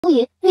无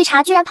语，绿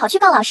茶居然跑去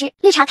告老师。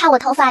绿茶看我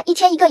头发一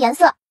天一个颜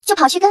色，就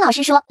跑去跟老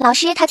师说，老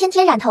师他天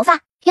天染头发，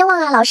冤枉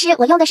啊！老师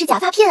我用的是假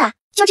发片啊，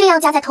就这样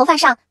夹在头发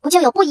上，不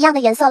就有不一样的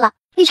颜色了？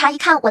绿茶一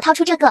看我掏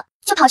出这个，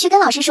就跑去跟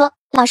老师说，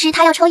老师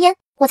他要抽烟，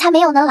我才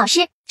没有呢，老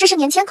师这是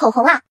年前口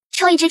红啊，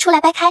抽一支出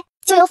来掰开，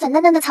就有粉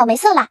嫩嫩的草莓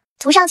色啦，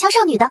涂上敲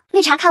少女的。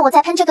绿茶看我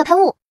在喷这个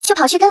喷雾，就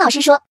跑去跟老师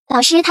说，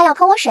老师他要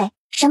喷我水。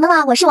什么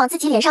啊，我是往自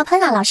己脸上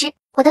喷啊，老师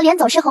我的脸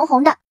总是红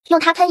红的，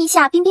用它喷一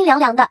下冰冰凉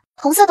凉的，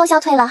红色都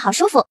消退了，好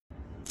舒服。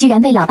居然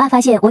被老爸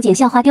发现我捡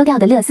校花丢掉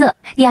的垃圾。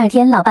第二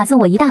天，老爸送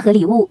我一大盒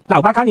礼物。老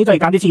爸看你嘴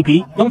干的起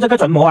皮，用这个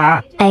唇膜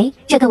啊。哎，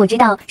这个我知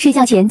道，睡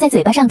觉前在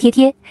嘴巴上贴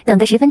贴，等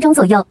个10分钟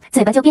左右，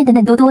嘴巴就变得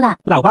嫩嘟嘟了。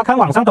老爸看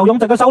网上都用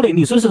这个瘦脸，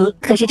你试试。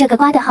可是这个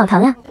刮的好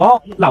疼啊。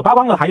哦，老爸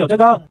忘了还有这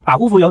个，把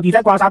护肤油滴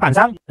在刮痧板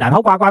上，然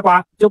后刮刮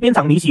刮，就变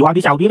成你喜欢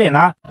的小逼脸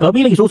了。隔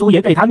壁李叔叔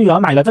也给他女儿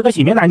买了这个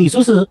洗面奶，你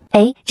试试。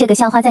哎，这个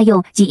校花在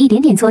用，挤一点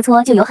点搓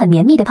搓就有很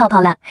绵密的泡泡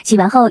了。洗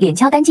完后脸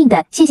敲干净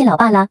的，谢谢老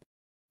爸了。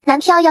男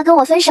票要跟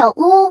我分手，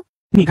呜。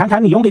你看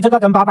看你用的这个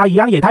跟爸爸一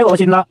样，也太恶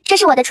心了。这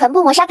是我的唇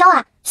部磨砂膏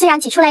啊，虽然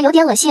挤出来有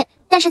点恶心，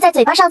但是在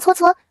嘴巴上搓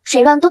搓，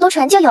水润嘟嘟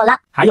唇就有了。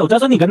还有这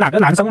是你跟哪个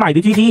男生买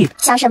的 GT？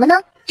 想什么呢？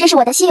这是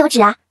我的吸油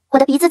纸啊，我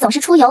的鼻子总是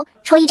出油，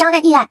戳一张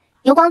按一按，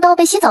油光都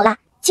被吸走了，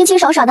清清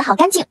爽爽的好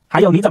干净。还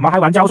有你怎么还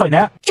玩胶水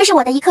呢？这是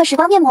我的一克时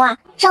光面膜啊，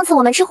上次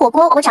我们吃火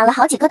锅，我长了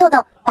好几个痘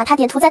痘，把它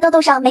点涂在痘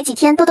痘上，没几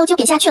天痘痘就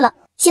瘪下去了，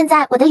现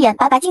在我的脸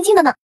白白净净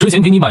的呢。之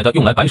前给你买的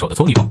用来摆手的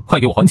搓泥宝，快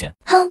给我还钱！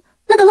哼。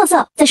那个垃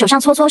圾在手上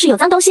搓搓是有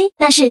脏东西，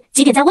但是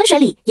挤点在温水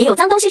里也有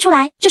脏东西出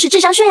来，就是智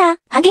商税啊，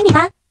还给你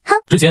吧。哼，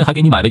之前还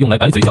给你买了用来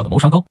摆嘴角的磨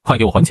砂膏，快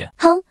给我还钱！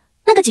哼，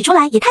那个挤出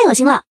来也太恶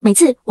心了，每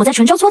次我在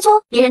唇周搓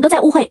搓，别人都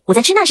在误会我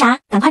在吃那啥，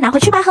赶快拿回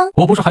去吧。哼，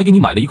我不是还给你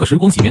买了一个时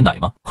光洗面奶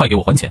吗？快给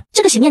我还钱！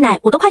这个洗面奶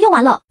我都快用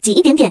完了，挤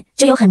一点点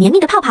就有很绵密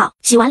的泡泡，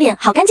洗完脸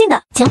好干净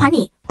的，钱还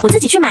你，我自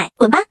己去买，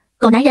滚吧，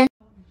狗男人！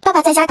爸爸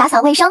在家打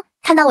扫卫生，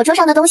看到我桌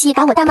上的东西，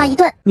把我大骂一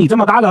顿。你这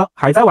么大了，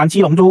还在玩七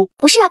龙珠？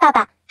不是啊，爸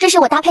爸，这是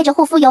我搭配着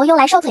护肤油用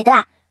来瘦腿的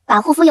啊。把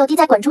护肤油滴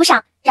在滚珠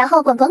上，然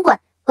后滚滚滚，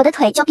我的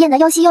腿就变得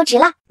又细又直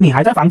了。你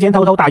还在房间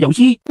偷偷打游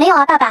戏？没有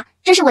啊，爸爸，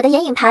这是我的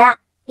眼影盘啊，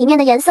里面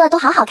的颜色都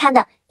好好看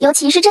的，尤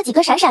其是这几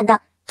个闪闪的，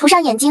涂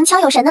上眼睛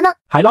超有神的呢。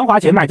还乱花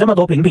钱买这么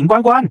多瓶瓶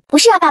罐罐？不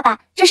是啊，爸爸，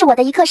这是我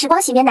的一克时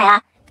光洗面奶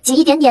啊，挤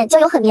一点点就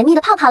有很绵密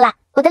的泡泡啦。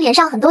我的脸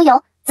上很多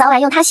油，早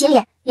晚用它洗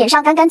脸，脸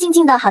上干干净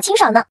净的好清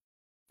爽呢。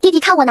弟弟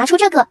看我拿出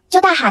这个，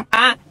就大喊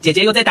啊，姐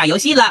姐又在打游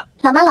戏了。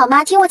老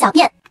妈听我狡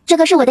辩，这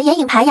个是我的眼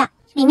影盘呀。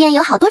里面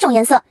有好多种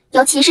颜色，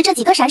尤其是这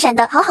几个闪闪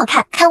的，好好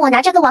看。看我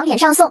拿这个往脸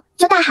上送，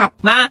就大喊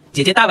妈，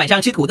姐姐大晚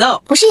上吃土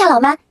豆。不是呀，老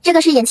妈，这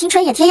个是眼青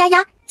春眼贴压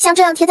压，像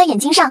这样贴在眼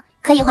睛上，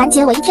可以缓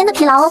解我一天的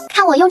疲劳哦。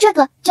看我用这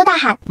个，就大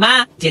喊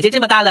妈，姐姐这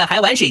么大了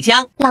还玩水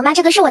枪。老妈，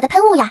这个是我的喷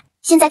雾呀，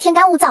现在天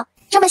干物燥，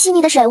这么细腻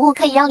的水雾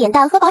可以让脸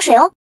蛋喝饱水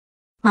哦。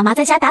妈妈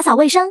在家打扫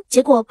卫生，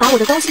结果把我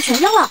的东西全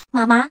扔了。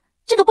妈妈，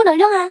这个不能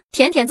扔啊。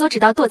甜甜就知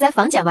道躲在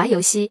房间玩游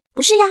戏。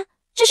不是呀。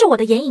这是我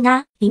的眼影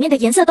啊，里面的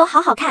颜色都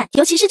好好看，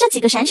尤其是这几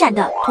个闪闪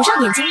的，涂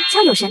上眼睛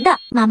超有神的。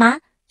妈妈，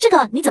这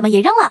个你怎么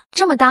也扔了？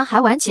这么大还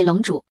玩起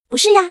龙珠？不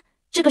是呀，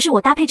这个是我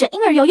搭配着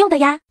婴儿油用的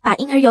呀，把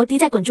婴儿油滴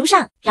在滚珠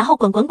上，然后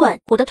滚滚滚，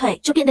我的腿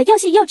就变得又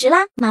细又直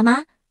啦。妈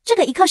妈，这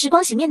个一克时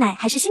光洗面奶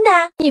还是新的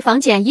啊。你房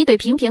间一堆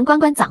瓶瓶罐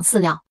罐脏死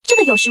了。这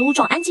个有15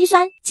种氨基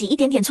酸，挤一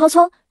点点搓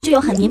搓，就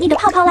有很绵密的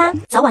泡泡啦，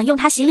早晚用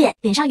它洗脸，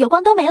脸上油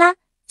光都没啦，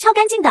超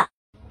干净的。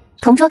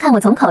同桌看我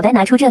从口袋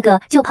拿出这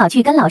个，就跑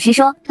去跟老师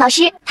说，老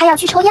师他要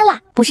去抽烟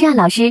啦。不是啊，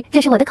老师，这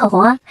是我的口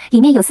红啊，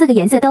里面有4个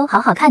颜色都好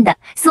好看的，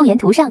素颜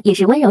涂上也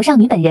是温柔少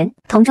女本人。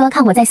同桌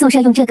看我在宿舍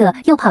用这个，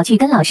又跑去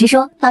跟老师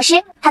说，老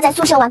师他在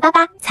宿舍玩巴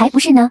巴。才不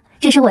是呢，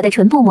这是我的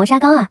唇部磨砂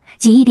膏啊，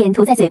挤一点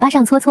涂在嘴巴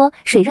上搓搓，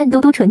水润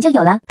嘟嘟唇就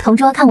有了。同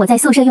桌看我在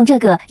宿舍用这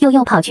个，又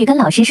跑去跟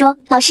老师说，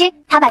老师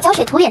他把胶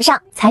水涂脸上。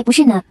才不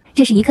是呢，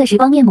这是一克时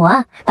光面膜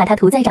啊，把它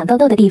涂在长痘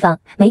痘的地方，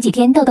没几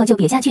天痘痘就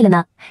瘪下去了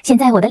呢。现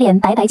在我的脸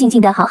白白净净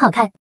的好好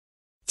看。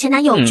前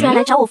男友居然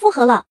来找我复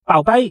合了。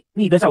宝贝，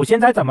你的手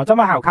现在怎么这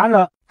么好看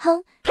了？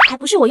哼，还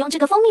不是我用这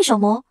个蜂蜜手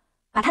膜，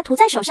把它涂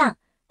在手上，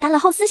干了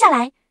后撕下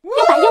来，又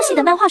白又细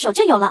的漫画手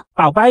就有了。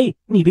宝贝，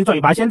你的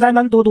嘴巴现在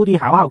嫩嘟嘟的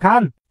好好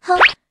看。哼，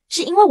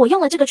是因为我用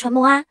了这个唇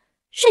膜啊，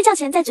睡觉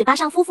前在嘴巴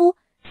上敷敷，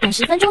等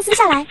10分钟撕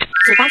下来，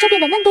嘴巴就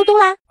变得嫩嘟嘟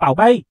啦。宝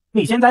贝，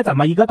你现在怎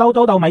么一个痘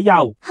痘都没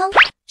有？哼，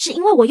是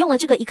因为我用了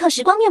这个一克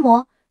时光面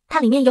膜，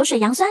它里面有水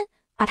杨酸，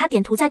把它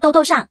点涂在痘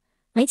痘上，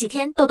没几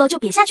天痘痘就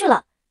瘪下去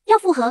了。要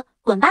复合，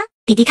滚吧！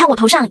弟弟看我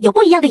头上有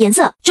不一样的颜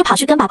色，就跑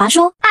去跟爸爸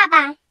说，爸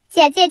爸，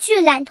姐姐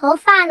去染头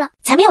发了。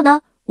才没有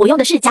呢，我用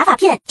的是假发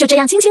片，就这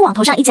样轻轻往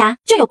头上一夹，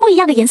就有不一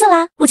样的颜色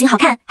啦，不仅好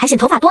看，还显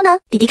头发多呢。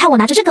弟弟看我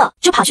拿着这个，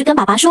就跑去跟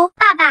爸爸说，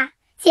爸爸，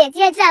姐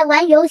姐在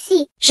玩游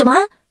戏。什么啊？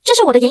这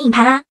是我的眼影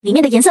盘啊，里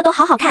面的颜色都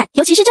好好看，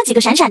尤其是这几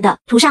个闪闪的，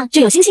涂上就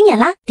有星星眼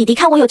啦。弟弟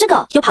看我有这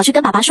个，又跑去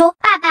跟爸爸说，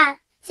爸爸，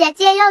姐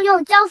姐要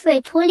用胶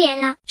水涂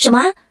脸了。什么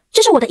啊？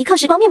这是我的一克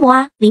时光面膜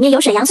啊，里面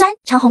有水杨酸，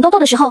长红痘痘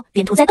的时候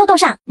点涂在痘痘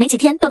上，没几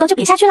天痘痘就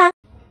瘪下去啦。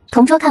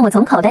同桌看我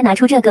从口袋拿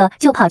出这个，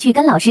就跑去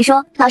跟老师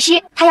说，老师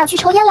他要去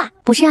抽烟啦。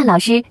不不是啊，老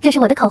师，这是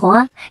我的口红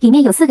啊，里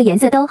面有4个颜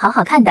色都好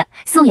好看的，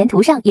素颜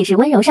涂上也是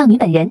温柔少女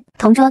本人。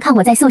同桌看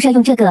我在宿舍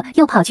用这个，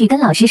又跑去跟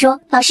老师说，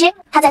老师，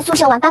他在宿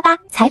舍玩巴巴。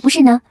才不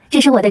是呢，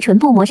这是我的唇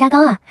部磨砂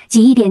膏啊，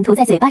挤一点涂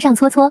在嘴巴上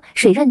搓搓，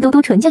水润嘟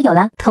嘟唇就有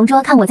了。同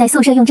桌看我在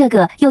宿舍用这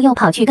个，又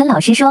跑去跟老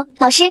师说，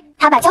老师，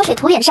他把胶水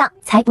涂脸上。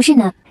才不是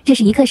呢，这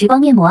是一刻时光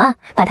面膜啊，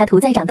把它涂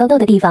在长痘痘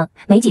的地方，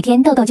没几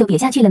天痘痘就瘪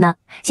下去了呢。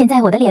现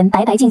在我的脸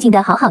白白净净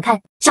的，好好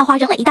看。校花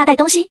扔了一大袋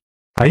东西，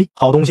哎，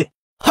好东西。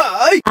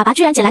嗨，爸爸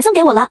居然捡来送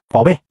给我了。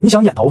宝贝，你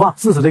想染头发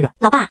试试这个？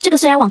老爸，这个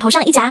虽然往头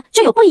上一夹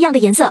就有不一样的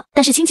颜色，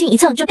但是轻轻一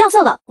蹭就掉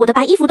色了，我的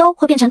白衣服都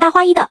会变成大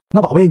花衣的。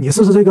那宝贝，你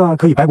试试这个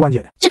可以白关节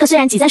的。这个虽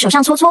然挤在手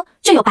上搓搓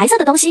就有白色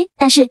的东西，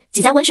但是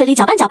挤在温水里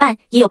搅拌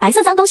也有白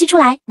色脏东西出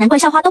来，难怪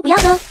校花都不要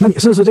呢。那你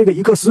试试这个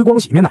一刻时光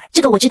洗面奶。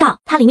这个我知道，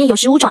它里面有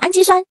15种氨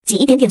基酸，挤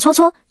一点点搓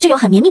搓就有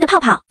很绵密的泡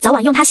泡，早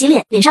晚用它洗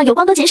脸，脸上油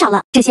光都减少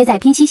了。这些在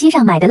拼夕夕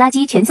上买的垃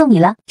圾全送你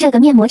了，这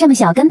个面膜这么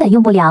小根本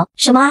用不了。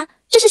什么啊？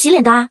这是洗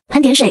脸的啊，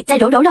喷点水再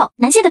揉揉揉，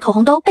难卸的口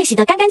红都被洗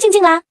得干干净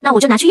净啦，那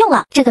我就拿去用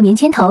了。这个棉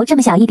签头这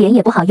么小一点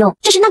也不好用，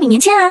这是纳米棉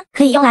签啊，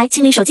可以用来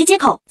清理手机接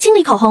口、清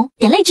理口红、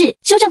点泪痣、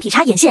修正劈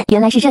叉眼线。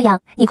原来是这样，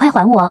你快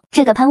还我，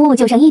这个喷雾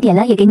就剩一点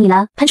了，也给你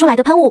了。喷出来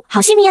的喷雾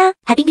好细密啊，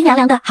还冰冰凉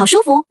凉的，好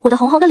舒服，我的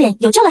红红的脸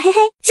有救了，嘿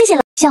嘿，谢谢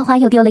了。校花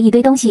又丢了一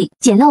堆东西，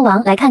捡漏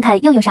王来看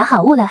看又有啥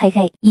好物了，嘿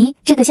嘿。咦，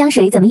这个香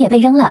水怎么也被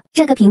扔了？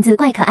这个瓶子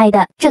怪可爱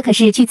的，这可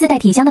是去自带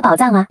体香的宝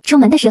藏啊！出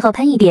门的时候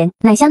喷一点，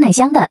奶香奶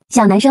香的，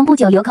小男生不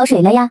久流口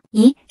水了呀。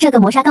咦，这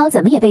个磨砂膏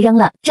怎么也被扔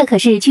了？这可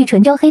是去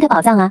唇周黑的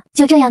宝藏啊！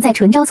就这样在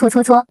唇周搓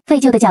搓搓，废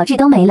旧的角质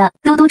都没了，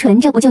嘟嘟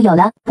唇这不就有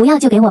了？不要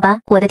就给我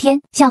吧！我的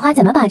天，校花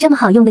怎么把这么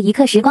好用的一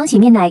刻时光洗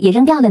面奶也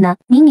扔掉了呢？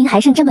明明还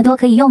剩这么多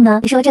可以用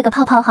呢。说这个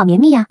泡泡好绵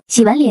密呀，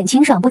洗完脸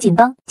清爽不紧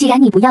绷。既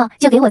然你不要，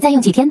就给我再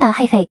用几天吧，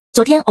嘿嘿。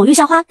昨天偶遇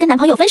校花跟男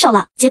朋友分手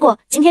了，结果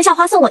今天校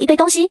花送我一堆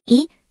东西。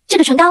咦，这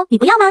个唇膏你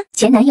不要吗？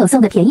前男友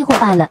送的便宜货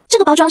罢了。这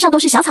个包装上都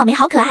是小草莓，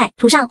好可爱，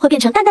涂上会变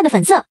成淡淡的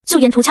粉色，素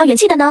颜涂敲元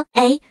气的呢。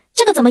哎，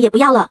这个怎么也不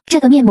要了？这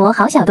个面膜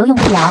好小都用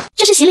不了。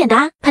这是洗脸的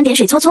啊，喷点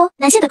水搓搓，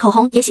难卸的口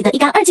红也洗得一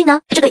干二净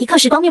呢。这个一刻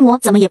时光面膜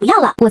怎么也不要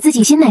了？我自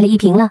己新买了一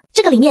瓶了。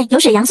这个里面有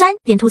水杨酸，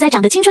点涂在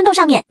长的青春痘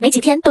上面，没几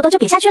天痘痘就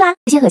瘪下去啦。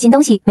这些恶心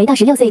东西没到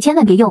16岁千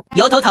万别用。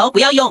油头头不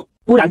要用，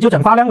不然就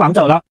整发亮王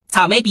者了。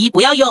草莓鼻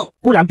不要用，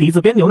不然鼻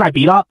子变牛奶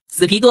鼻了。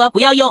死皮多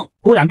不要用，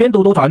不然变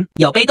嘟嘟唇。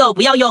有背痘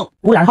不要用，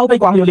不然后背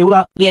光溜溜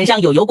了。脸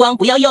上有油光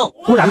不要用，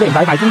不然脸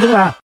白白净净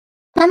了。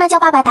妈妈叫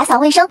爸爸打扫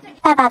卫生，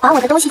爸爸把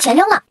我的东西全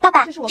扔了。爸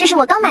爸，这是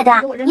我刚买的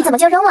啊，你怎么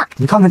就扔了？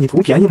你看看你图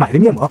便宜买的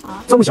面膜，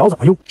这么小怎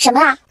么用？什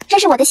么啊？这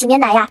是我的洗面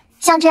奶呀，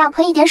像这样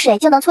喷一点水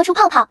就能搓出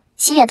泡泡，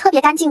洗脸特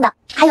别干净的。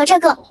还有这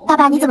个，爸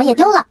爸你怎么也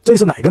丢了？这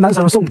是哪个男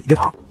生送你的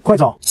糖？快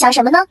找！想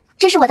什么呢？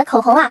这是我的口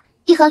红啊，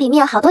一盒里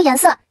面好多颜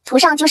色，涂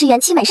上就是元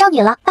气美少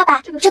女了。爸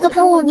爸，这个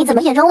喷雾你怎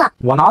么也扔了？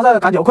我拿着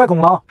赶脚快空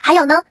了。还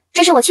有呢，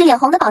这是我去脸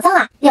红的宝藏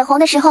啊！脸红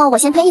的时候，我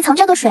先喷一层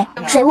这个水，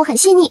水雾很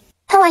细腻，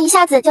喷完一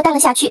下子就淡了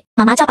下去。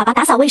妈妈叫爸爸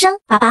打扫卫生，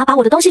爸爸把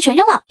我的东西全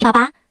扔了。爸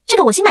爸，这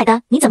个我新买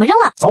的，你怎么扔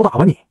了？少打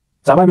吧你，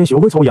在外面学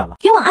会抽烟了。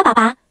冤枉啊爸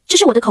爸！这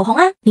是我的口红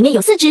啊，里面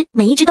有4支，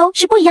每一支都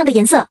是不一样的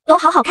颜色，都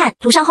好好看，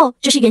涂上后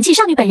就是元气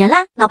少女本人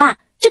啦。老爸，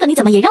这个你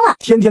怎么也扔了？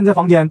天天在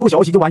房间不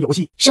休息就玩游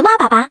戏。什么啊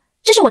爸爸？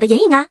这是我的眼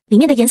影啊，里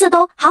面的颜色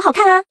都好好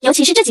看啊，尤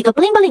其是这几个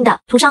bling bling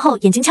的，涂上后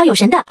眼睛超有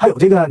神的。还有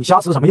这个，你瞎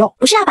吃什么药？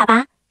不是啊爸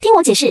爸，听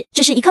我解释，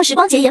这是一刻时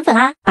光洁颜粉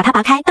啊，把它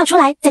拔开倒出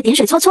来，再点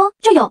水搓搓，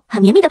就有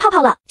很绵密的泡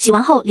泡了。洗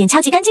完后脸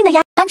超级干净的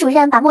呀。班主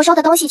任把没收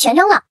的东西全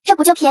扔了，这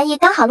不就便宜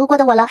刚好路过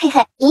的我了，嘿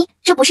嘿。咦，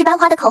这不是班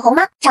花的口红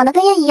吗？长得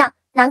跟烟一样，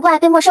难怪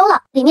被没收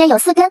了，里面有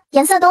4根，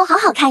颜色都好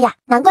好看呀，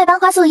难怪班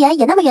花素颜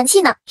也那么元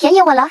气呢，便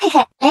宜我了，嘿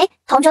嘿。哎，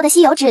同桌的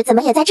吸油纸怎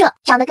么也在这？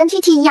长得跟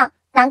TT 一样。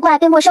难怪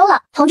被没收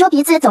了，同桌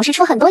鼻子总是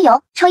出很多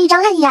油，抽一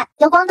张按一按，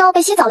油光都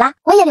被吸走了，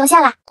我也留下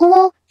了。呜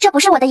呜，这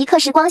不是我的一刻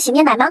时光洗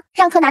面奶吗？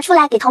让课拿出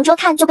来给同桌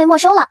看就被没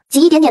收了，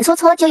挤一点点搓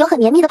搓就有很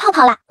绵密的泡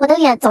泡啦。我的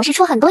脸总是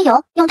出很多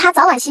油，用它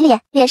早晚洗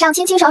脸，脸上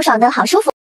清清爽爽的好舒服。